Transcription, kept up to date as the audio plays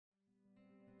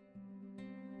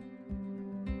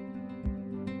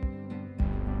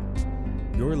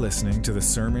You're listening to the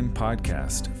Sermon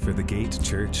Podcast for the Gate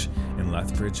Church in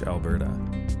Lethbridge, Alberta.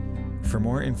 For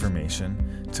more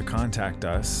information, to contact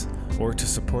us, or to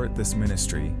support this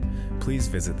ministry, please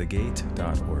visit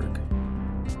thegate.org.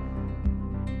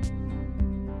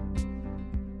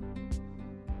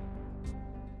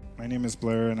 My name is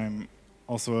Blair, and I'm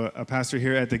also a pastor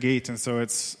here at the Gate, and so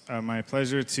it's my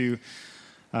pleasure to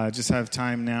just have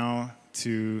time now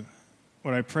to...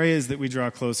 What I pray is that we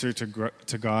draw closer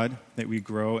to God, that we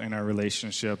grow in our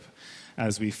relationship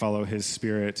as we follow His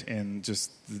Spirit in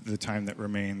just the time that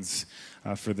remains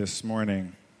for this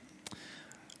morning.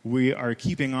 We are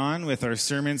keeping on with our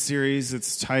sermon series.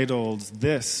 It's titled,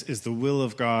 This is the Will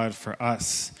of God for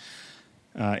Us.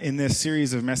 In this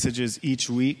series of messages each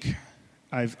week,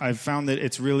 I've found that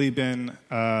it's really been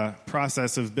a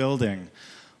process of building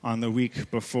on the week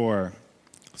before.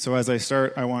 So as I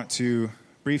start, I want to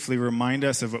briefly remind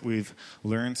us of what we've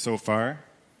learned so far.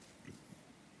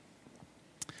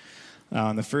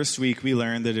 In the first week, we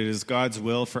learned that it is God's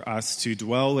will for us to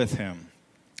dwell with Him,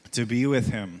 to be with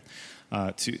Him,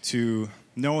 to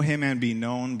know Him and be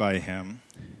known by Him.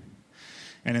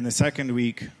 And in the second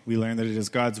week, we learned that it is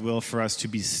God's will for us to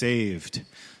be saved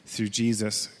through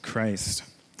Jesus Christ,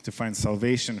 to find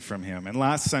salvation from Him. And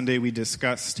last Sunday, we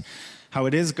discussed how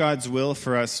it is God's will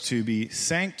for us to be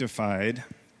sanctified.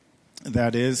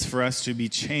 That is, for us to be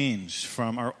changed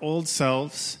from our old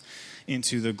selves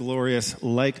into the glorious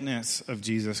likeness of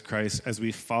Jesus Christ as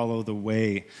we follow the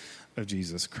way of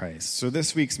Jesus Christ. So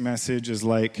this week's message is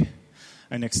like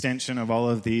an extension of all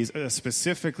of these,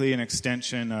 specifically an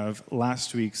extension of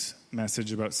last week's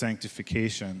message about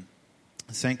sanctification.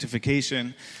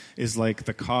 Sanctification is like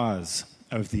the cause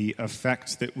of the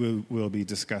effect that we'll be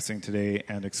discussing today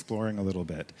and exploring a little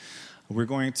bit. We're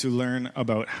going to learn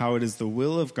about how it is the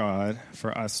will of God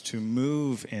for us to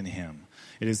move in Him.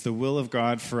 It is the will of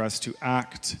God for us to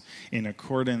act in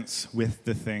accordance with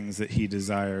the things that He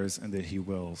desires and that He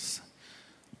wills.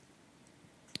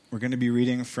 We're going to be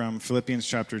reading from Philippians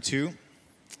chapter 2.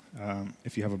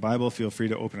 If you have a Bible, feel free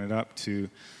to open it up to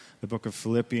the book of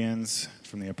Philippians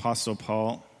from the Apostle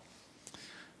Paul.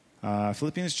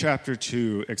 Philippians chapter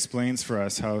 2 explains for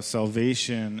us how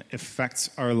salvation affects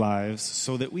our lives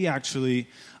so that we actually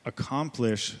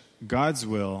accomplish God's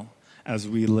will as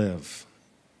we live.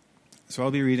 So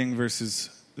I'll be reading the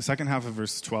second half of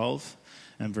verse 12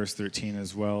 and verse 13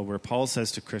 as well, where Paul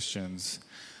says to Christians,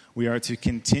 we are to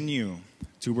continue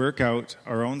to work out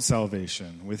our own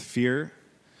salvation with fear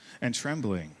and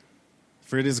trembling.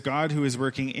 For it is God who is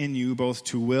working in you both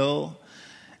to will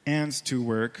and to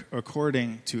work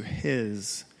according to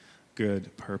His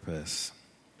good purpose.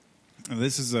 And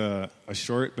this is a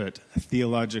short but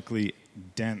theologically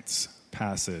dense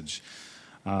passage.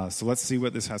 So let's see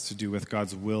what this has to do with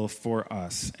God's will for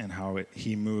us and how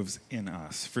He moves in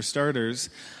us. For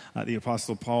starters, the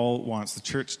Apostle Paul wants the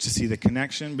church to see the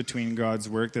connection between God's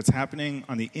work that's happening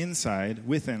on the inside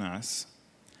within us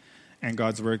and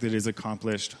God's work that is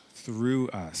accomplished through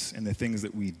us in the things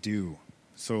that we do.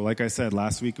 So like I said,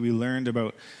 last week we learned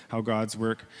about how God's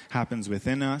work happens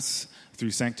within us through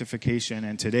sanctification,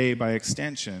 and today, by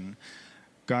extension,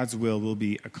 God's will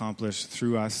be accomplished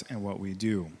through us and what we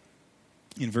do.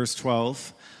 In verse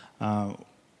 12,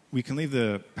 we can leave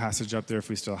the passage up there if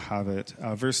we still have it.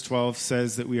 Verse 12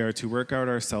 says that we are to work out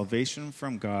our salvation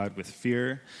from God with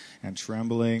fear and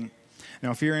trembling.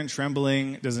 Now, fear and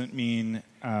trembling doesn't mean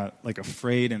like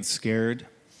afraid and scared.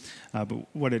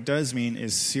 But what it does mean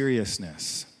is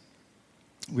seriousness.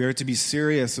 We are to be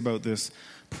serious about this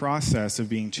process of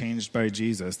being changed by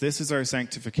Jesus. This is our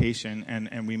sanctification,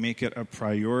 and we make it a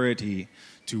priority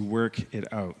to work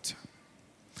it out.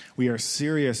 We are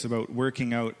serious about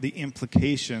working out the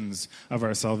implications of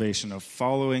our salvation, of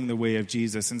following the way of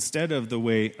Jesus instead of the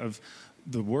way of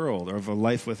the world or of a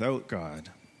life without God.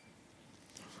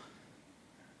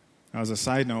 Now, as a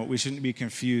side note, we shouldn't be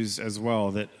confused as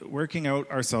well that working out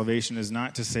our salvation is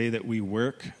not to say that we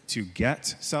work to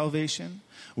get salvation.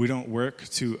 We don't work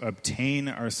to obtain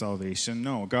our salvation.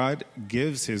 No, God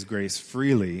gives His grace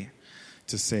freely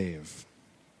to save.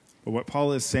 But what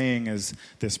Paul is saying is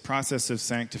this process of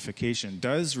sanctification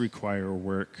does require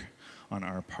work on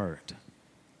our part.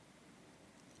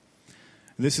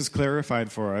 This is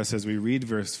clarified for us as we read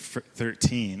verse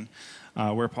 13,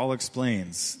 where Paul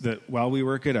explains that while we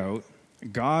work it out,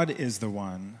 God is the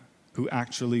one who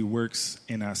actually works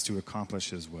in us to accomplish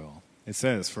His will. It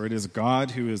says, for it is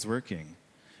God who is working.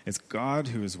 It's God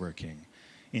who is working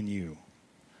in you,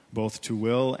 both to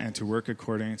will and to work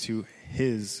according to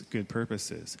His good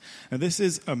purposes. Now this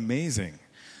is amazing.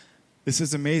 This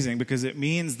is amazing because it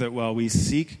means that while we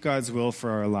seek God's will for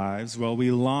our lives, while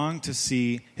we long to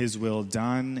see his will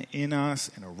done in us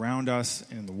and around us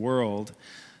and in the world,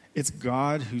 it's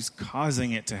God who's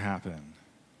causing it to happen.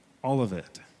 All of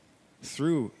it.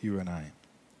 Through you and I.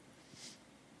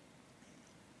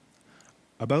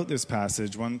 About this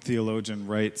passage, one theologian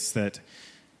writes that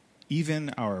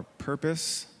even our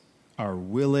purpose, our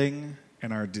willing,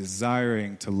 and our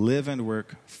desiring to live and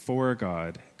work for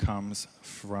God comes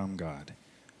from God.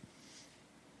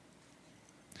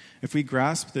 If we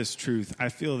grasp this truth, I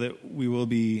feel that we will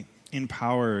be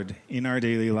empowered in our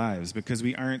daily lives because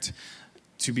we aren't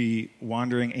to be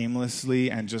wandering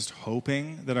aimlessly and just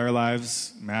hoping that our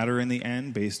lives matter in the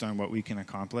end based on what we can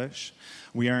accomplish.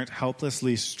 We aren't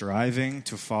helplessly striving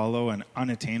to follow an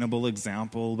unattainable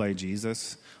example by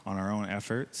Jesus on our own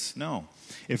efforts. No.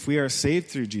 If we are saved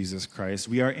through Jesus Christ,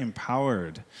 we are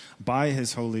empowered by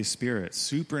his Holy Spirit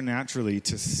supernaturally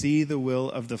to see the will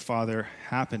of the Father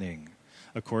happening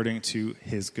according to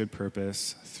his good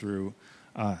purpose through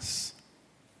us.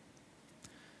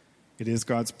 It is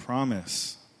God's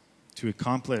promise to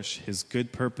accomplish his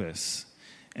good purpose,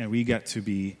 and we get to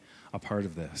be a part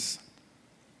of this.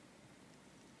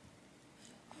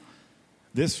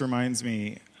 This reminds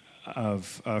me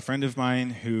of a friend of mine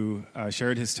who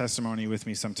shared his testimony with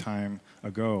me some time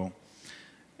ago.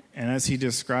 And as he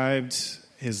described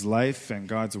his life and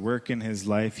God's work in his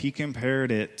life, he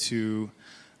compared it to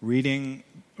reading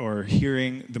or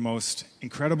hearing the most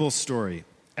incredible story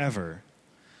ever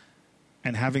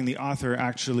and having the author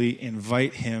actually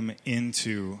invite him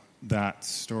into that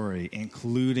story,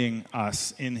 including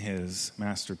us in his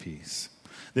masterpiece.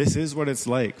 This is what it's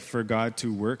like for God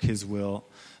to work his will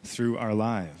through our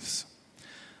lives.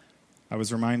 I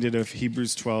was reminded of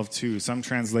Hebrews 12:2. Some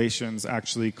translations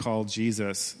actually call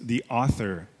Jesus the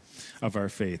author of our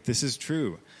faith. This is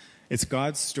true. It's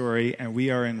God's story, and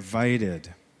we are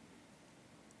invited.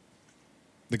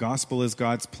 The gospel is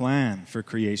God's plan for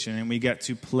creation, and we get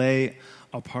to play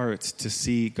a part to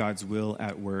see God's will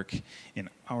at work in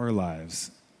our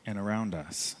lives and around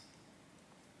us.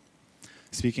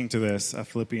 Speaking to this,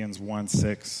 Philippians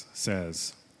 1:6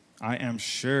 says, I am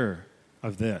sure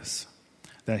of this,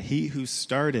 that he who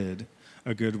started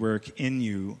a good work in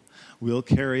you will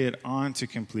carry it on to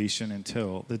completion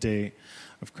until the day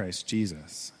of Christ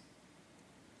Jesus.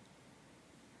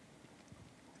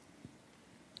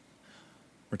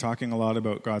 We're talking a lot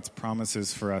about God's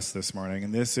promises for us this morning,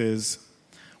 and this is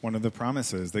one of the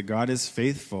promises, that God is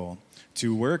faithful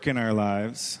to work in our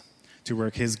lives, to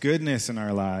work his goodness in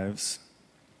our lives,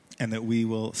 and that we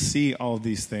will see all of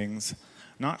these things,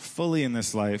 not fully in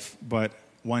this life, but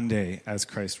one day as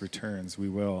Christ returns, we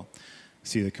will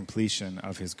see the completion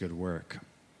of his good work.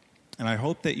 And I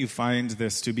hope that you find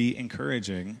this to be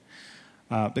encouraging,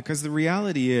 because the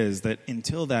reality is that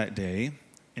until that day,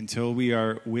 until we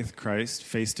are with Christ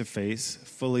face to face,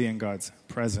 fully in God's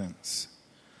presence,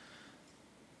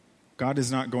 God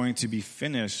is not going to be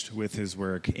finished with his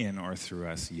work in or through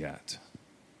us yet.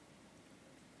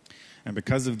 And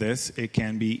because of this, it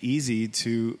can be easy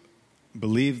to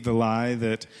believe the lie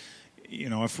that,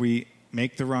 if we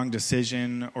make the wrong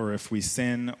decision or if we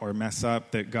sin or mess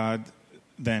up, that God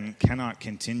then cannot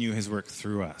continue his work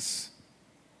through us.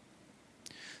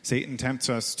 Satan tempts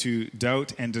us to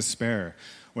doubt and despair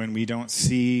when we don't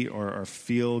see or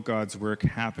feel God's work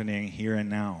happening here and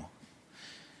now.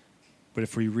 But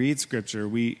if we read Scripture,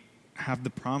 we have the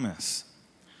promise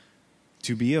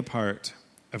to be a part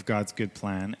of God's good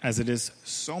plan, as it is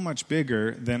so much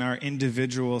bigger than our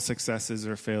individual successes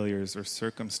or failures or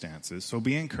circumstances. So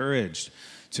be encouraged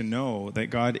to know that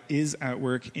God is at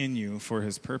work in you for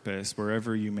his purpose,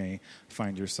 wherever you may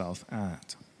find yourself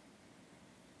at.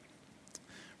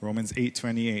 Romans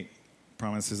 8:28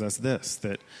 promises us this,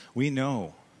 that we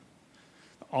know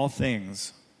all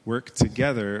things work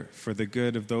together for the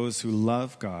good of those who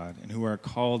love God and who are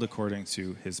called according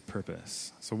to his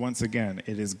purpose. So once again,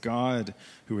 it is God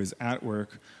who is at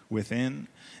work within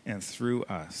and through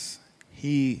us.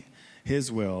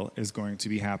 His will is going to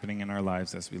be happening in our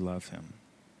lives as we love him.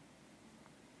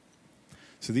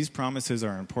 So these promises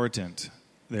are important.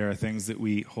 They are things that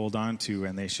we hold on to,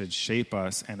 and they should shape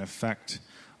us and affect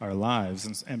our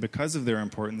lives. And because of their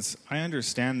importance, I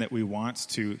understand that we want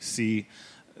to see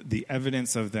the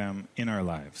evidence of them in our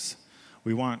lives.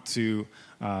 We want to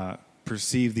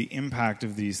perceive the impact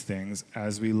of these things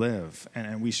as we live,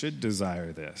 and we should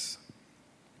desire this.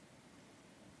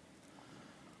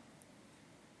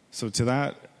 So to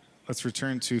that, let's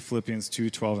return to Philippians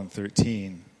 2:12 and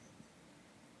 13.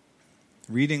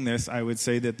 Reading this, I would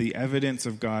say that the evidence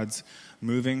of God's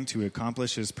moving to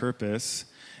accomplish his purpose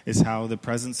is how the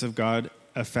presence of God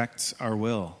affects our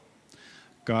will.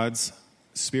 God's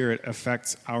Spirit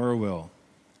affects our will.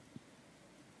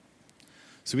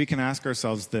 So we can ask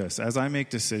ourselves this: as I make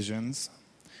decisions,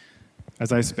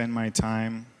 as I spend my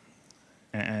time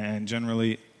and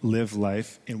generally live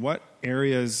life, in what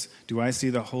areas do I see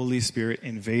the Holy Spirit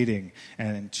invading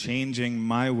and changing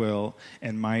my will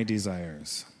and my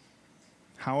desires?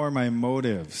 How are my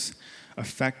motives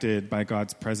affected by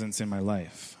God's presence in my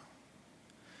life?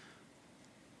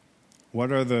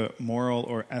 What are the moral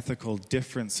or ethical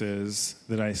differences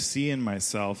that I see in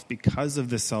myself because of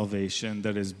the salvation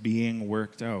that is being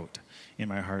worked out in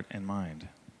my heart and mind?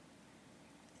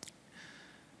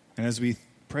 And as we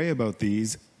pray about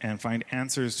these and find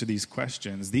answers to these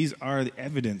questions, these are the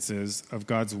evidences of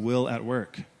God's will at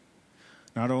work,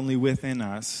 not only within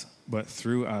us, but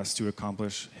through us to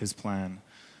accomplish his plan.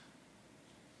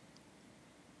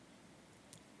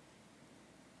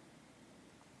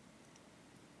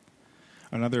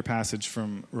 Another passage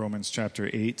from Romans chapter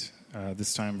 8,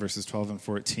 this time verses 12 and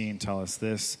 14, tell us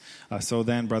this. So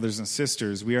then, brothers and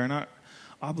sisters, we are not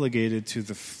obligated to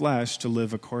the flesh to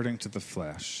live according to the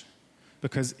flesh.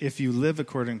 Because if you live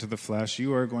according to the flesh,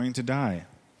 you are going to die.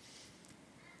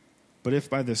 But if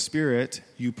by the Spirit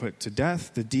you put to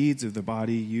death the deeds of the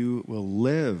body, you will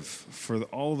live. For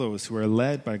all those who are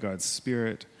led by God's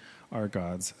Spirit are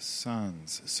God's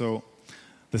sons. So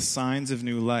the signs of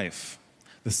new life,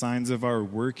 the signs of our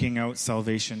working out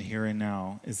salvation here and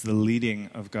now, is the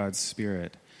leading of God's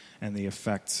Spirit and the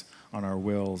effects on our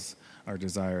wills, our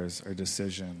desires, our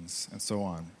decisions, and so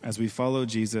on. As we follow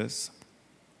Jesus,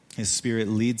 his Spirit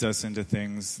leads us into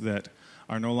things that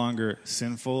are no longer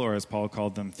sinful, or as Paul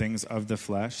called them, things of the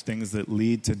flesh, things that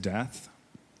lead to death.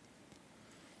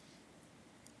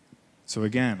 So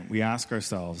again, we ask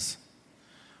ourselves,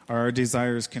 are our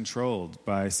desires controlled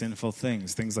by sinful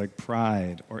things, things like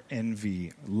pride or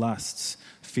envy, lusts,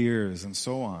 fears, and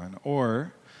so on?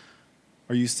 Or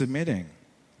are you submitting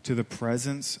to the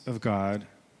presence of God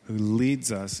who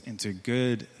leads us into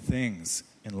good things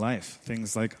in life,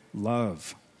 things like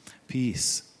love,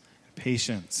 peace,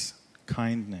 patience,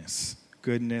 kindness,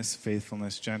 goodness,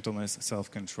 faithfulness, gentleness,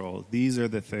 self-control? These are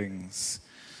the things,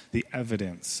 the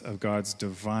evidence of God's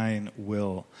divine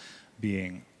will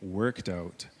being worked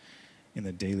out in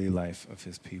the daily life of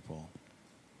his people.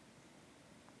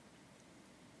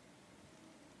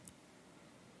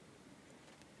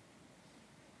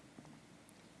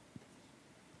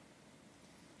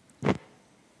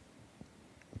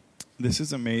 This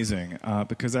is amazing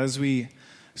because as we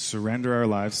surrender our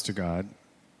lives to God,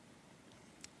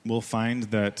 we'll find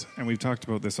that, and we've talked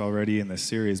about this already in this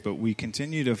series, but we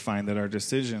continue to find that our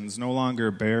decisions no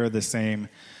longer bear the same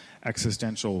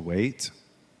existential weight.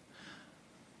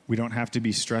 We don't have to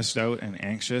be stressed out and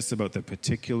anxious about the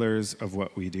particulars of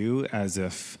what we do as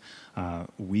if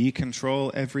we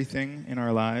control everything in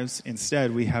our lives.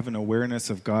 Instead, we have an awareness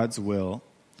of God's will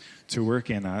to work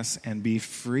in us and be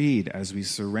freed as we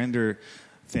surrender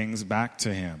things back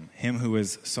to him who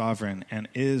is sovereign and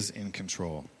is in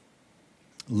control.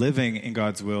 Living in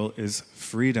God's will is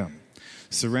freedom.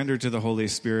 Surrender to the Holy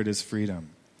Spirit is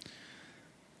freedom.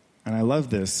 And I love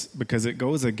this because it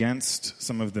goes against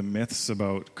some of the myths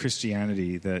about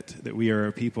Christianity that we are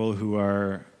a people who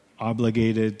are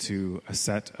obligated to a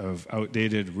set of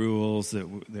outdated rules that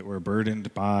we're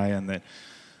burdened by, and that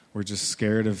we're just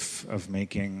scared of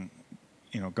making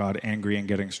God angry and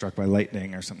getting struck by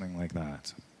lightning or something like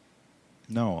that.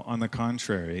 No, on the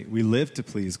contrary, we live to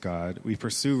please God. We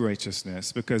pursue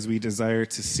righteousness because we desire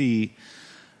to see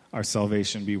our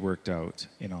salvation be worked out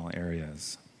in all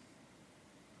areas.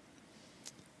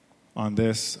 On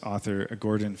this, author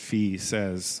Gordon Fee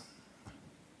says,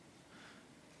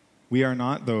 "We are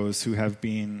not those who have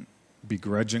been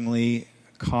begrudgingly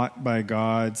caught by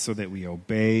God so that we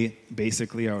obey,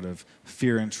 basically out of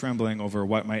fear and trembling over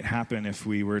what might happen if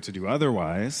we were to do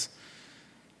otherwise.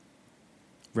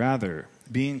 Rather,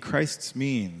 being Christ's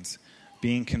means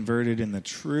being converted in the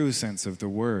true sense of the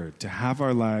word, to have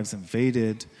our lives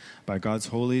invaded by God's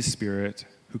Holy Spirit,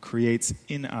 who creates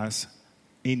in us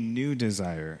a new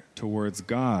desire towards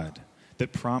God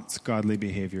that prompts godly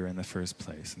behavior in the first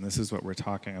place." And this is what we're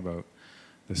talking about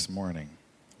this morning.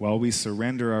 While we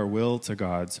surrender our will to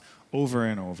God's over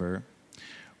and over,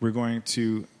 we're going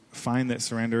to find that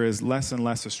surrender is less and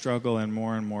less a struggle and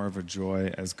more of a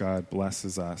joy as God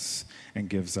blesses us and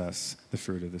gives us the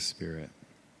fruit of the Spirit.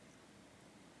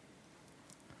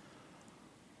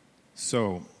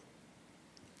 So,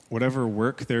 whatever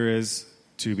work there is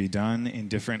to be done in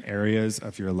different areas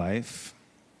of your life,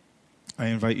 I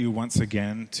invite you once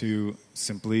again to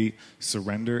simply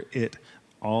surrender it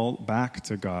all back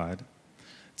to God,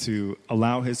 to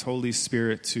allow his Holy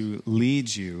Spirit to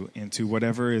lead you into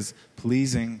whatever is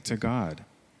pleasing to God.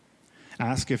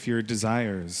 Ask if your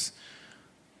desires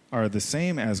are the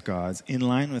same as God's, in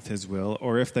line with his will,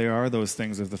 or if they are those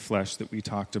things of the flesh that we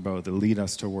talked about that lead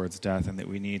us towards death and that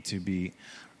we need to be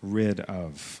rid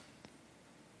of.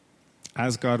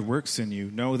 As God works in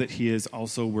you, know that he is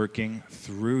also working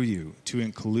through you to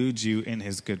include you in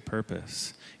his good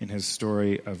purpose, in his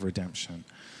story of redemption.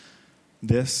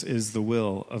 This is the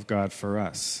will of God for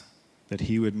us, that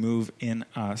he would move in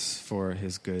us for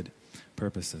his good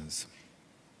purposes.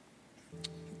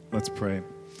 Let's pray.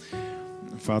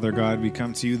 Father God, we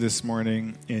come to you this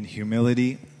morning in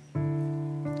humility,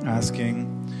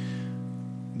 asking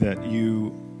that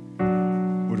you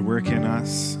would work in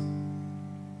us,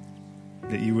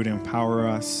 that you would empower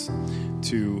us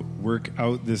to work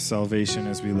out this salvation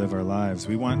as we live our lives.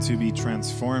 We want to be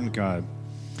transformed, God,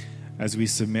 as we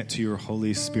submit to your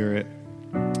Holy Spirit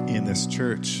in this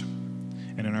church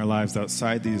and in our lives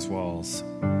outside these walls.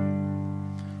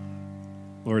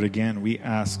 Lord, again, we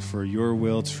ask for your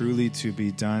will truly to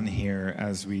be done here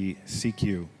as we seek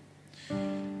you,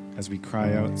 as we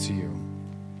cry out to you.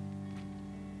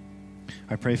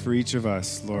 I pray for each of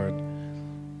us, Lord,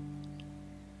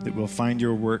 that we'll find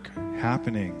your work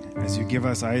happening as you give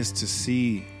us eyes to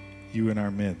see you in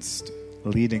our midst,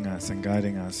 leading us and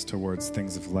guiding us towards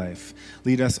things of life.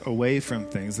 Lead us away from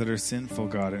things that are sinful,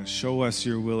 God, and show us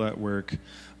your will at work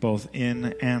both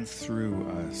in and through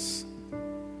us.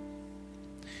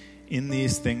 In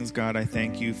these things, God, I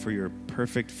thank you for your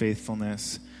perfect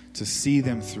faithfulness to see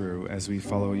them through as we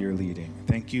follow your leading.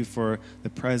 Thank you for the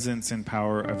presence and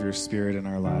power of your Spirit in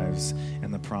our lives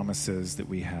and the promises that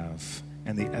we have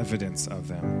and the evidence of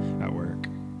them at work.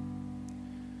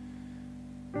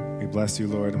 We bless you,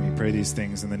 Lord, and we pray these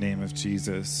things in the name of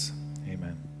Jesus.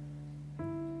 Amen.